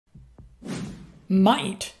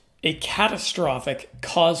Might a catastrophic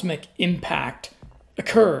cosmic impact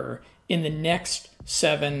occur in the next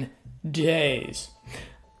 7 days?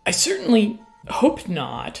 I certainly hope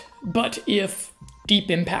not, but if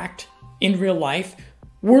deep impact in real life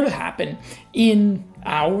were to happen in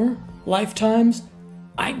our lifetimes,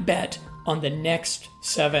 I'd bet on the next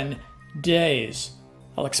 7 days.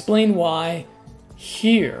 I'll explain why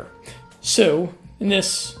here. So, in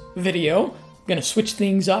this video, I'm going to switch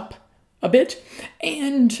things up a bit,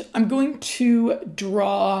 and I'm going to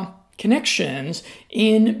draw connections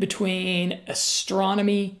in between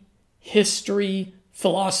astronomy, history,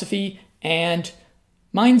 philosophy, and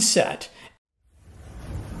mindset.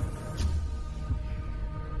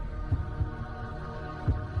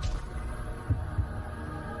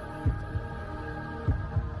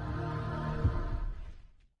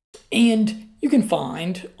 And you can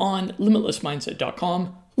find on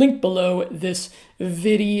limitlessmindset.com, link below this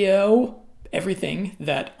video, everything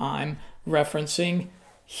that I'm referencing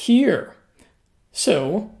here.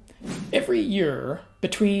 So, every year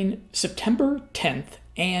between September 10th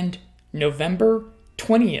and November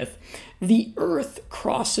 20th, the Earth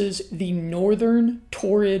crosses the northern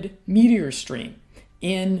Taurid meteor stream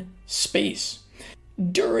in space.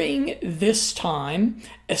 During this time,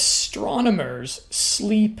 astronomers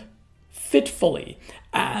sleep fitfully,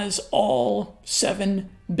 as all 7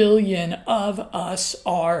 billion of us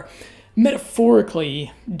are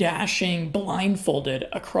metaphorically dashing blindfolded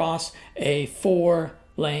across a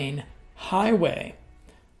 4-lane highway.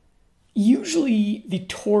 Usually, the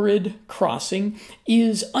Taurid crossing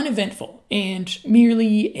is uneventful and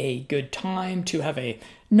merely a good time to have a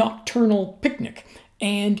nocturnal picnic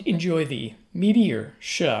and enjoy the meteor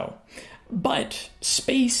show. But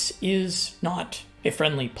space is not a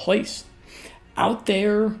friendly place. Out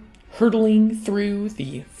there, hurtling through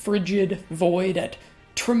the frigid void at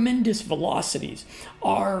tremendous velocities,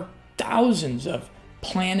 are thousands of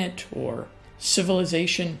planet or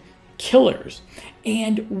civilization killers,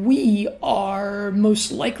 and we are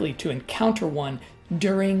most likely to encounter one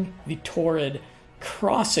during the Taurid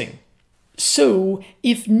crossing. So,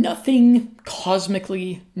 if nothing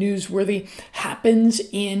cosmically newsworthy happens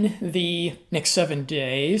in the next 7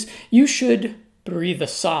 days, you should breathe a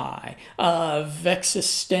sigh of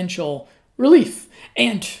existential relief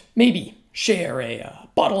and maybe share a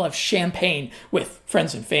bottle of champagne with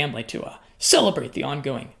friends and family to celebrate the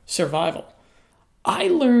ongoing survival. I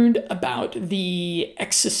learned about the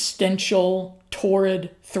existential Taurid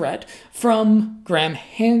threat from Graham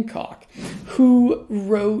Hancock, who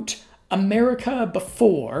wrote America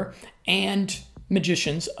Before and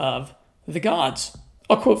Magicians of the Gods.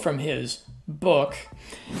 I'll quote from his book.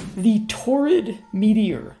 The Taurid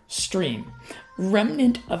meteor stream,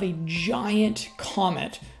 remnant of a giant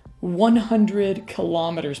comet 100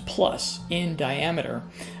 kilometers plus in diameter,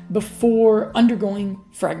 before undergoing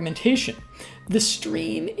fragmentation. The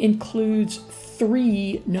stream includes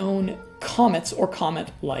 3 known comets or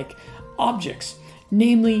comet-like objects,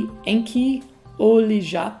 namely Encke,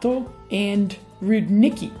 Oulijato, and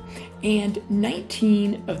Rudnicki, and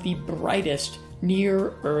 19 of the brightest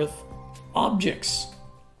near-Earth objects.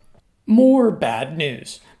 More bad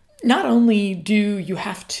news. Not only do you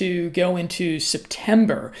have to go into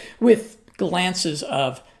September with glances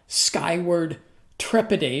of skyward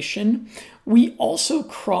trepidation, we also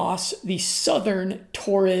cross the southern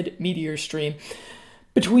Taurid meteor stream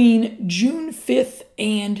between June 5th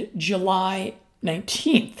and July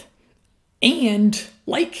 19th. And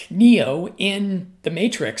like Neo in The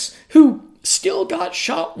Matrix, who still got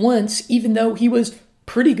shot once even though he was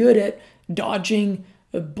pretty good at dodging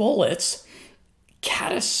bullets,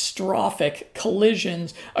 catastrophic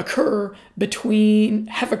collisions have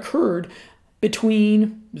occurred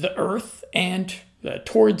between the Earth and the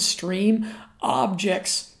Taurid stream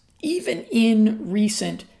objects, even in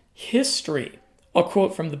recent history. I'll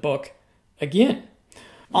quote from the book again.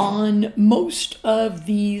 On most of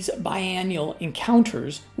these biennial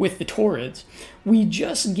encounters with the Taurids, we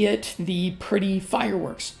just get the pretty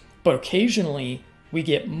fireworks, but occasionally we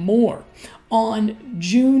get more. On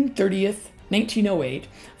June 30th, 1908,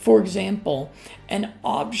 for example, an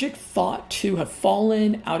object thought to have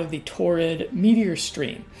fallen out of the Taurid meteor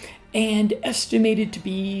stream and estimated to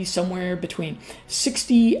be somewhere between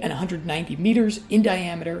 60 and 190 meters in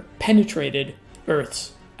diameter penetrated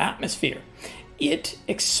Earth's atmosphere. It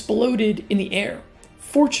exploded in the air,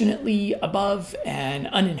 fortunately above an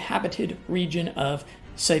uninhabited region of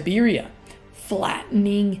Siberia,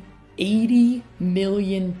 flattening 80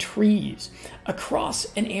 million trees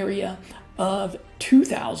across an area of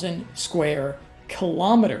 2,000 square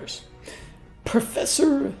kilometers.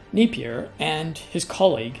 Professor Napier and his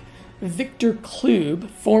colleague Victor Klube,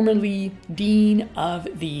 formerly Dean of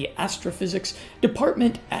the Astrophysics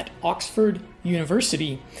Department at Oxford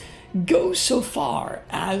University, goes so far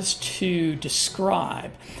as to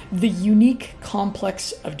describe the unique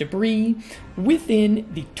complex of debris within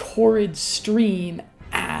the torrid stream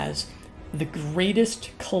as the greatest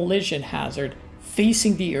collision hazard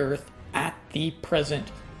facing the Earth at the present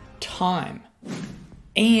time.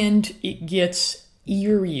 And it gets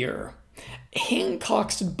eerier.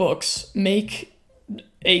 Hancock's books make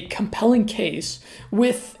a compelling case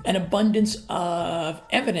with an abundance of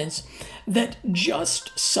evidence that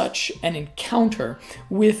just such an encounter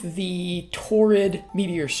with the torrid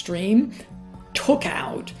meteor stream took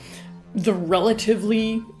out the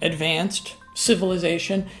relatively advanced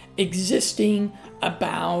civilization existing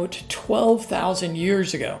about 12,000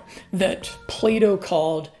 years ago that Plato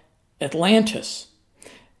called Atlantis.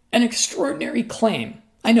 An extraordinary claim.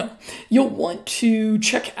 I know. You'll want to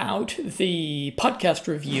check out the podcast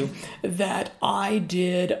review that I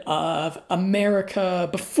did of America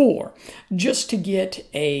Before, just to get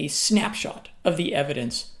a snapshot of the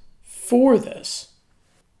evidence for this.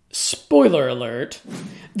 Spoiler alert,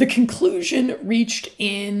 the conclusion reached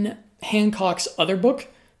in Hancock's other book,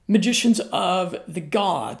 Magicians of the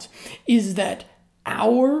Gods, is that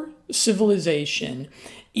our civilization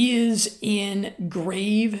is in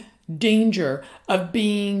grave danger of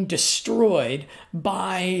being destroyed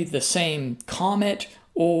by the same comet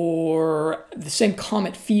or the same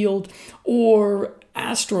comet field or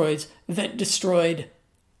asteroids that destroyed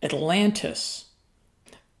Atlantis.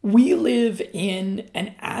 We live in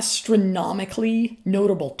an astronomically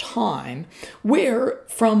notable time where,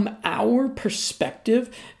 from our perspective,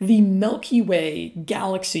 the Milky Way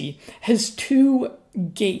galaxy has two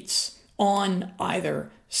gates on either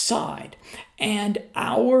side, and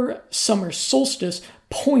our summer solstice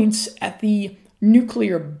points at the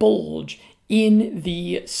nuclear bulge in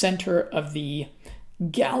the center of the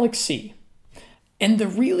galaxy. And the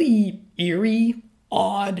really eerie,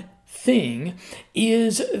 odd thing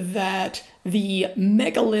is that the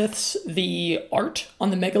megaliths, the art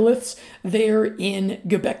on the megaliths there in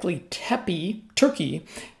Göbekli Tepe, Turkey,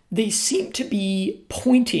 they seem to be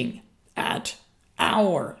pointing at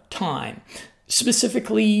our time.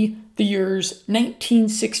 Specifically, the years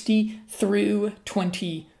 1960 through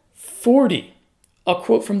 2040. I'll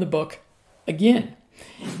quote from the book again.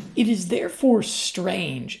 It is therefore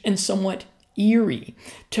strange and somewhat eerie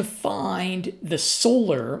to find the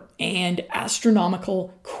solar and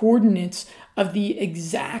astronomical coordinates of the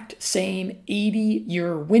exact same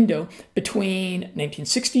 80-year window between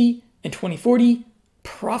 1960 and 2040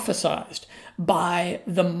 prophesized by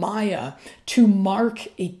the Maya to mark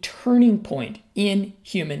a turning point in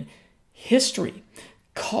human history,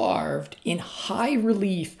 carved in high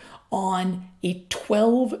relief on a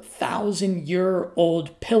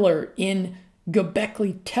 12,000-year-old pillar in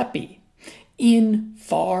Göbekli Tepe in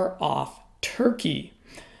far-off Turkey.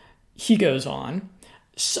 He goes on,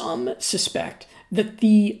 some suspect that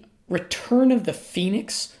the return of the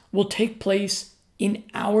phoenix will take place in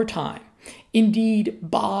our time, indeed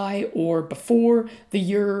by or before the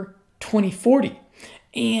year 2040.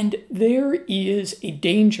 And there is a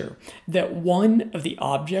danger that one of the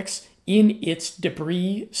objects in its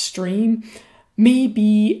debris stream may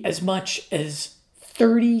be as much as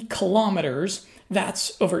 30 kilometers,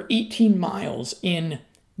 that's over 18 miles in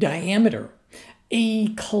diameter. A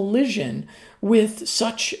collision with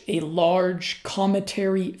such a large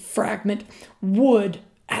cometary fragment would,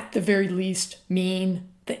 at the very least, mean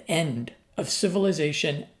the end of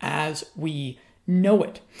civilization as we know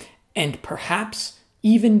it, and perhaps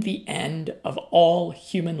even the end of all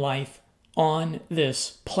human life on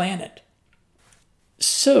this planet.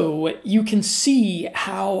 So you can see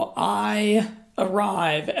how I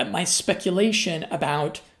arrive at my speculation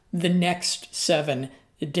about the next 7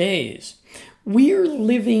 days. We're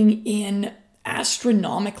living in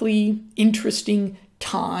astronomically interesting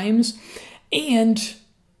times, and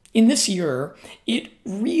in this year, it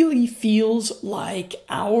really feels like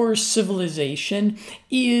our civilization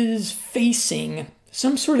is facing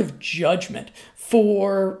some sort of judgment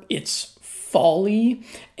for its folly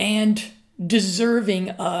and deserving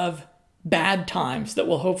of bad times that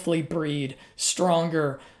will hopefully breed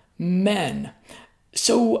stronger men.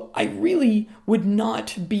 So I really would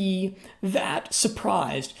not be that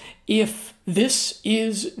surprised if this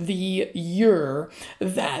is the year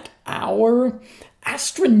that our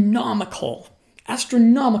astronomical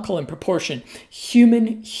in proportion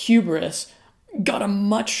human hubris got a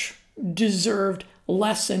much deserved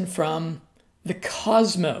lesson from the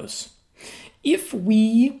cosmos. If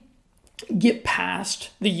we get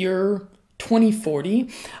past the year 2040,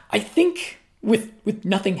 I think with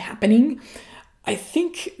nothing happening, I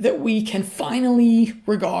think that we can finally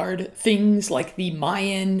regard things like the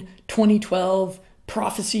Mayan 2012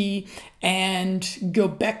 prophecy and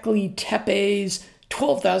Göbekli Tepe's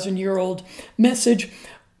 12,000-year-old message.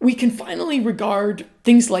 We can finally regard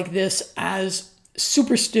things like this as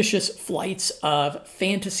superstitious flights of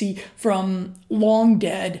fantasy from long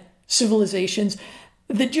dead civilizations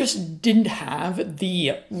that just didn't have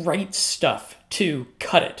the right stuff to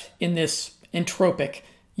cut it in this entropic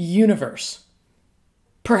universe.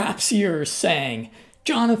 Perhaps you're saying,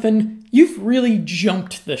 Jonathan, you've really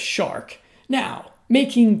jumped the shark. Now,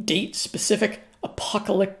 making date-specific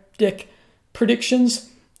apocalyptic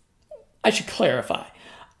predictions, I should clarify.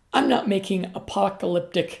 I'm not making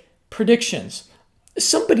apocalyptic predictions.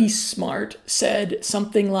 Somebody smart said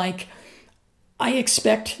something like, I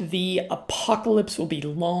expect the apocalypse will be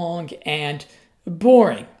long and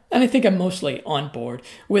boring. And I think I'm mostly on board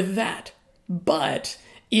with that. But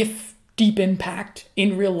if Deep Impact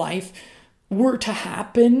in real life were to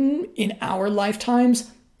happen in our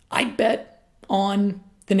lifetimes, I'd bet on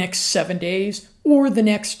the next 7 days or the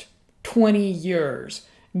next 20 years,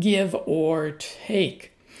 give or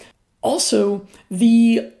take. Also,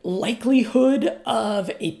 the likelihood of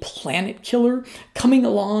a planet killer coming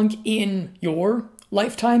along in your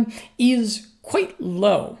lifetime is quite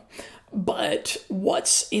low. But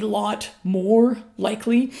what's a lot more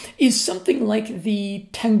likely is something like the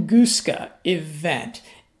Tunguska event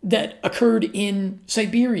that occurred in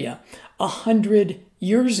Siberia 100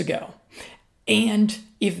 years ago. And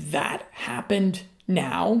if that happened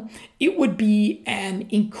now, it would be an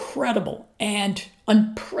incredible and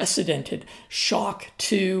unprecedented shock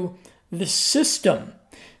to the system.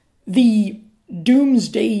 The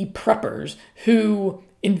doomsday preppers who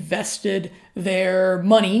invested their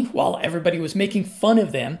money, while everybody was making fun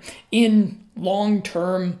of them, in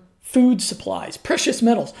long-term food supplies, precious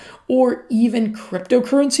metals, or even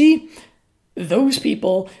cryptocurrency, those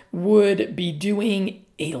people would be doing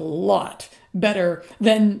a lot better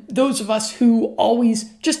than those of us who always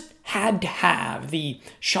just had to have the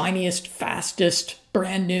shiniest, fastest,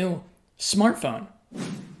 brand new smartphone.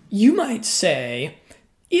 You might say,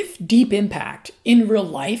 if Deep Impact in real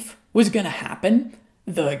life was going to happen,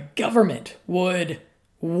 the government would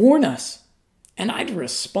warn us. And I'd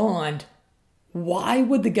respond, why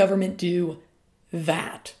would the government do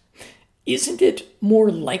that? Isn't it more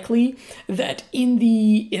likely that in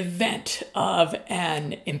the event of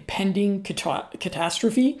an impending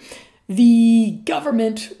catastrophe, the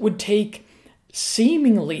government would take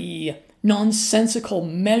seemingly nonsensical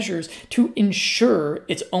measures to ensure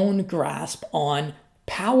its own grasp on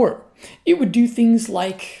power? It would do things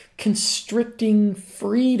like constricting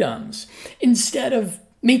freedoms instead of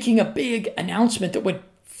making a big announcement that would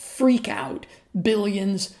freak out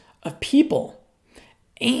billions of people.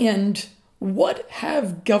 And what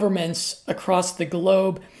have governments across the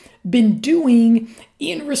globe been doing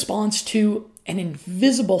in response to an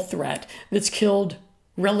invisible threat that's killed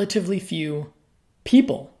relatively few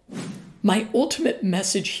people? My ultimate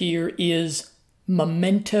message here is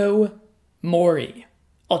memento mori.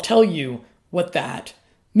 I'll tell you what that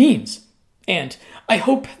means. And I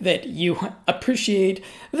hope that you appreciate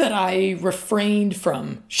that I refrained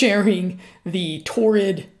from sharing the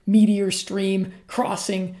torrid meteor stream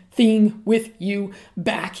crossing thing with you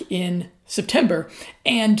back in September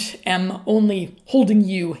and am only holding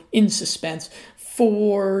you in suspense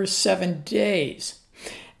for 7 days.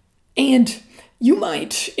 And you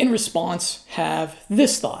might, in response, have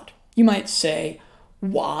this thought. You might say,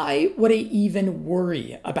 why would I even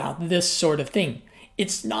worry about this sort of thing?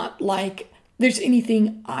 It's not like there's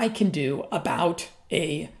anything I can do about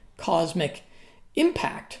a cosmic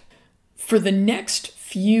impact. For the next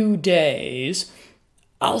few days,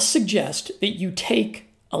 I'll suggest that you take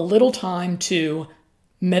a little time to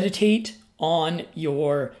meditate on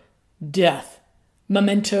your death.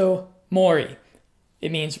 Memento mori.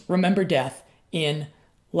 It means remember death in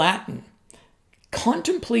Latin.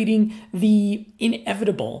 Contemplating the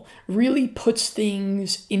inevitable really puts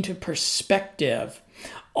things into perspective.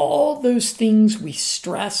 All those things we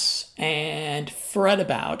stress and fret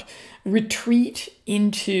about retreat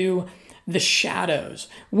into the shadows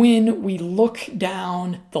when we look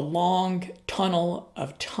down the long tunnel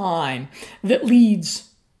of time that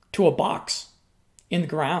leads to a box in the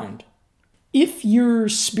ground. If you're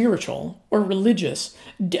spiritual or religious,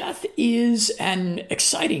 death is an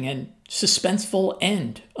exciting and suspenseful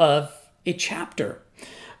end of a chapter,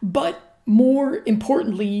 but more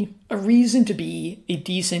importantly, a reason to be a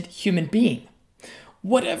decent human being.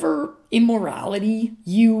 Whatever immorality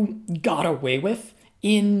you got away with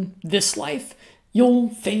in this life, you'll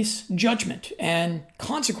face judgment and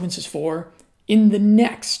consequences for in the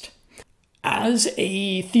next. As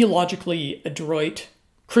a theologically adroit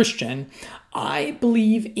Christian, I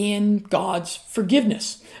believe in God's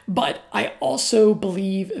forgiveness, but I also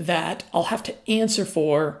believe that I'll have to answer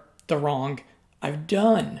for the wrong I've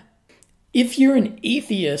done. If you're an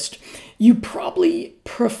atheist, you probably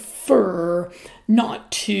prefer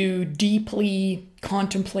not to deeply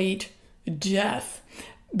contemplate death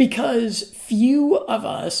because few of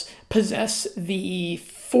us possess the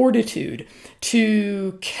fortitude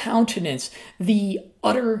to countenance the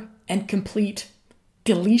utter and complete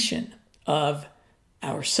deletion of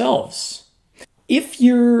ourselves. If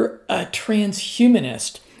you're a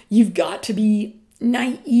transhumanist, you've got to be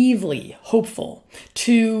naively hopeful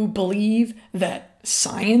to believe that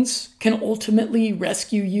science can ultimately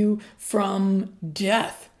rescue you from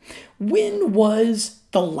death. When was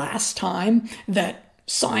the last time that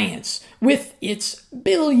science, with its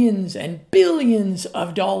billions and billions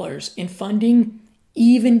of dollars in funding,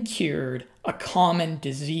 even cured a common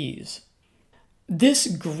disease? This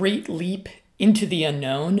great leap into the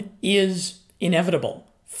unknown is inevitable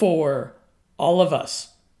for all of us.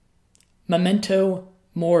 Memento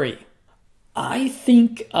mori. I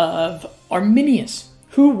think of Arminius,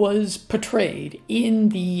 who was portrayed in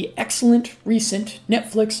the excellent recent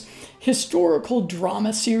Netflix historical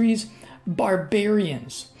drama series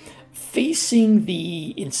Barbarians, facing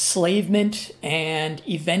the enslavement and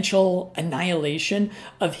eventual annihilation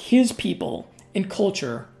of his people and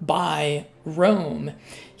culture by Rome.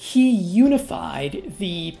 He unified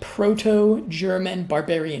the proto-German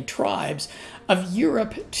barbarian tribes of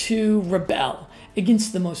Europe to rebel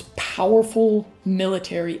against the most powerful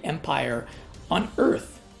military empire on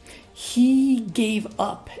earth. He gave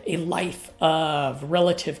up a life of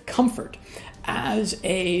relative comfort as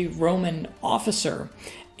a Roman officer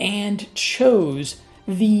and chose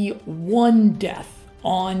the one death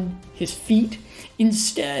on his feet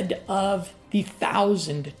instead of the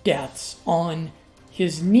 1,000 deaths on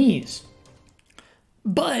his knees.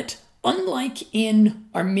 But unlike in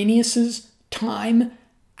Arminius's time,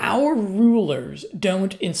 our rulers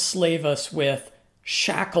don't enslave us with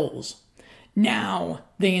shackles. Now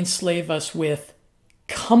they enslave us with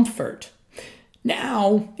comfort.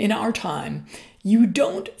 Now, in our time, you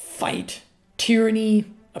don't fight tyranny,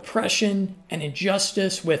 oppression, and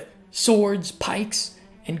injustice with swords, pikes,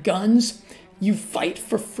 and guns. You fight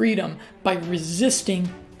for freedom by resisting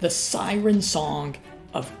the siren song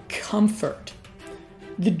of comfort.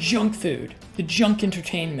 The junk food, the junk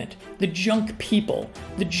entertainment, the junk people,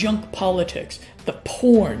 the junk politics, the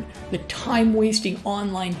porn, the time-wasting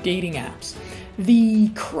online dating apps, the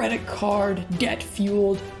credit card,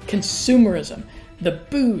 debt-fueled consumerism, the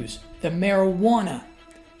booze, the marijuana.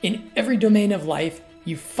 In every domain of life,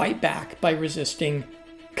 you fight back by resisting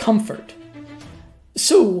comfort.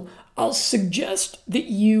 So, I'll suggest that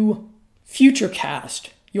you futurecast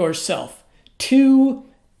yourself to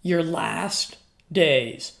your last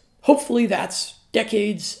days. Hopefully that's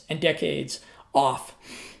decades and decades off.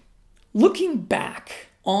 Looking back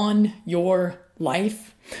on your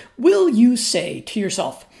life, will you say to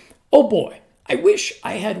yourself, oh boy, I wish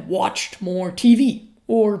I had watched more TV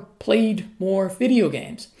or played more video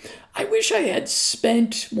games. I wish I had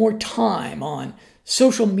spent more time on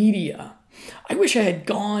social media. I wish I had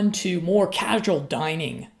gone to more casual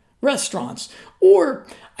dining restaurants, or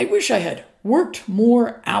I wish I had worked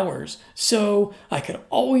more hours so I could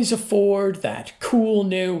always afford that cool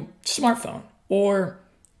new smartphone or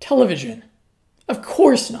television. Of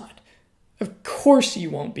course not. Of course you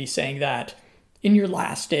won't be saying that in your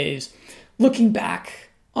last days, looking back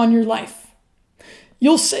on your life.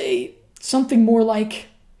 You'll say something more like,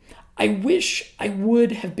 I wish I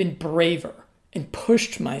would have been braver and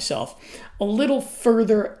pushed myself a little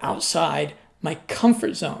further outside my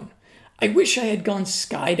comfort zone. I wish I had gone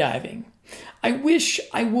skydiving. I wish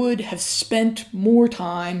I would have spent more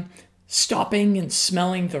time stopping and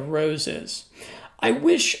smelling the roses. I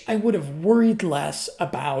wish I would have worried less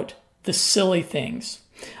about the silly things.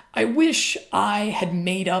 I wish I had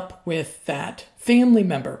made up with that family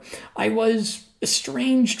member I was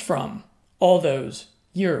estranged from all those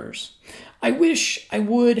years. I wish I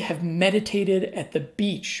would have meditated at the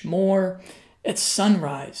beach more at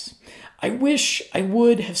sunrise. I wish I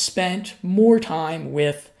would have spent more time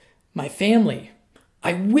with my family.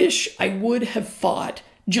 I wish I would have fought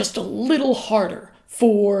just a little harder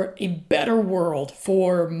for a better world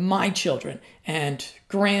for my children and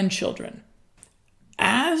grandchildren.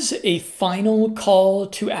 As a final call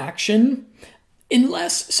to action,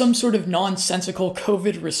 unless some sort of nonsensical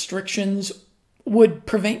COVID restrictions would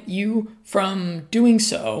prevent you from doing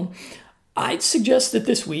so, I'd suggest that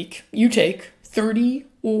this week you take 30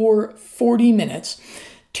 or 40 minutes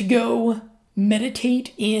to go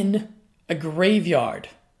meditate in a graveyard.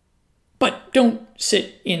 But don't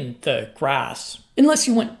sit in the grass unless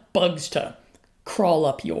you want bugs to crawl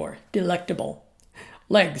up your delectable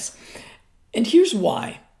legs. And here's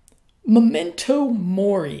why. Memento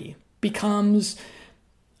mori becomes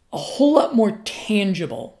a whole lot more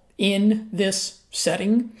tangible in this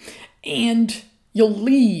setting, and you'll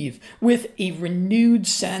leave with a renewed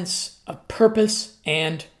sense of purpose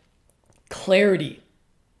and clarity.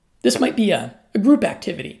 This might be a group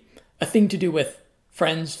activity, a thing to do with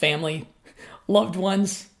friends, family, loved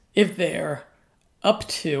ones, if they're up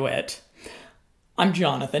to it. I'm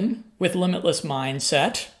Jonathan with Limitless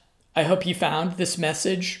Mindset. I hope you found this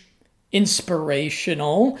message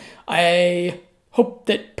inspirational. I hope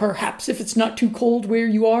that perhaps if it's not too cold where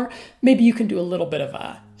you are, maybe you can do a little bit of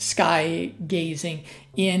a sky gazing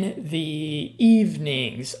in the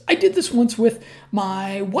evenings. I did this once with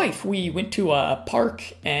my wife. We went to a park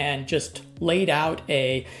and just laid out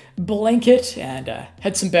a blanket and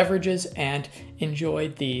had some beverages and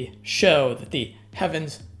enjoyed the show that the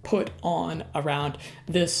heavens put on around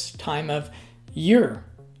this time of year.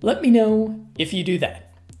 Let me know if you do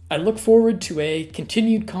that. I look forward to a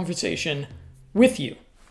continued conversation with you.